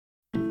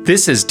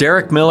This is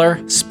Derek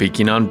Miller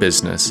speaking on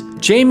business.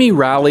 Jamie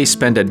Rowley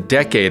spent a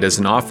decade as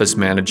an office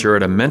manager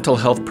at a mental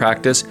health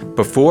practice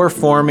before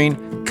forming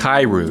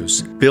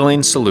Kairos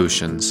Billing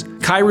Solutions.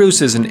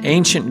 Kairos is an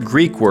ancient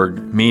Greek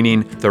word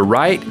meaning the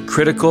right,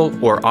 critical,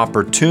 or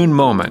opportune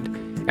moment.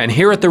 And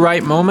here at the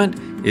right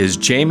moment is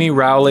Jamie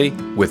Rowley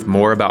with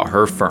more about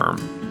her firm.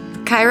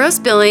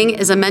 Kairos Billing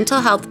is a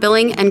mental health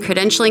billing and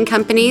credentialing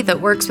company that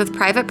works with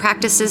private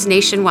practices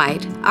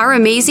nationwide. Our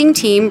amazing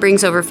team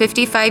brings over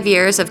 55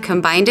 years of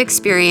combined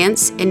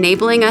experience,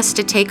 enabling us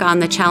to take on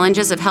the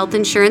challenges of health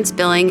insurance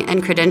billing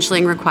and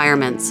credentialing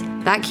requirements.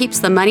 That keeps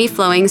the money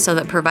flowing so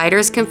that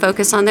providers can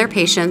focus on their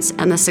patients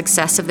and the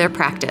success of their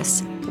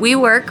practice. We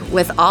work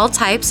with all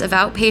types of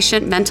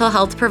outpatient mental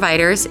health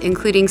providers,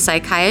 including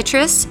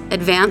psychiatrists,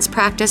 advanced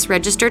practice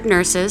registered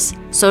nurses,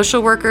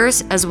 social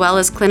workers, as well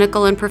as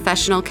clinical and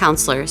professional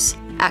counselors.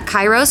 At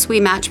Kairos, we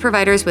match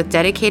providers with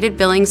dedicated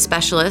billing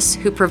specialists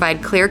who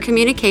provide clear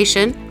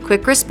communication,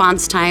 quick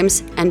response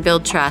times, and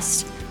build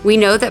trust. We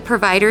know that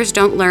providers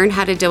don't learn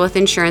how to deal with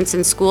insurance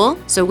in school,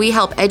 so we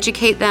help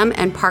educate them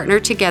and partner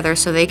together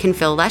so they can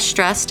feel less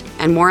stressed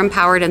and more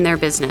empowered in their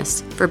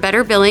business. For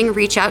better billing,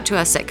 reach out to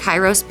us at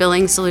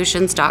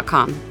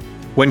kairosbillingsolutions.com.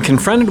 When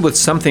confronted with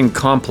something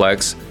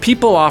complex,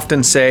 people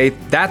often say,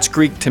 "That's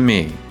Greek to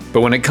me." But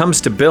when it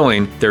comes to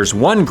billing, there's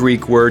one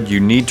Greek word you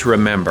need to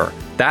remember.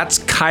 That's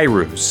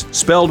Kairos,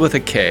 spelled with a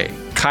K.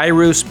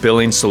 Kairos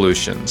Billing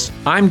Solutions.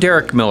 I'm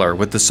Derek Miller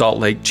with the Salt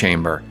Lake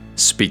Chamber,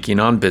 speaking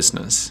on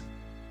business.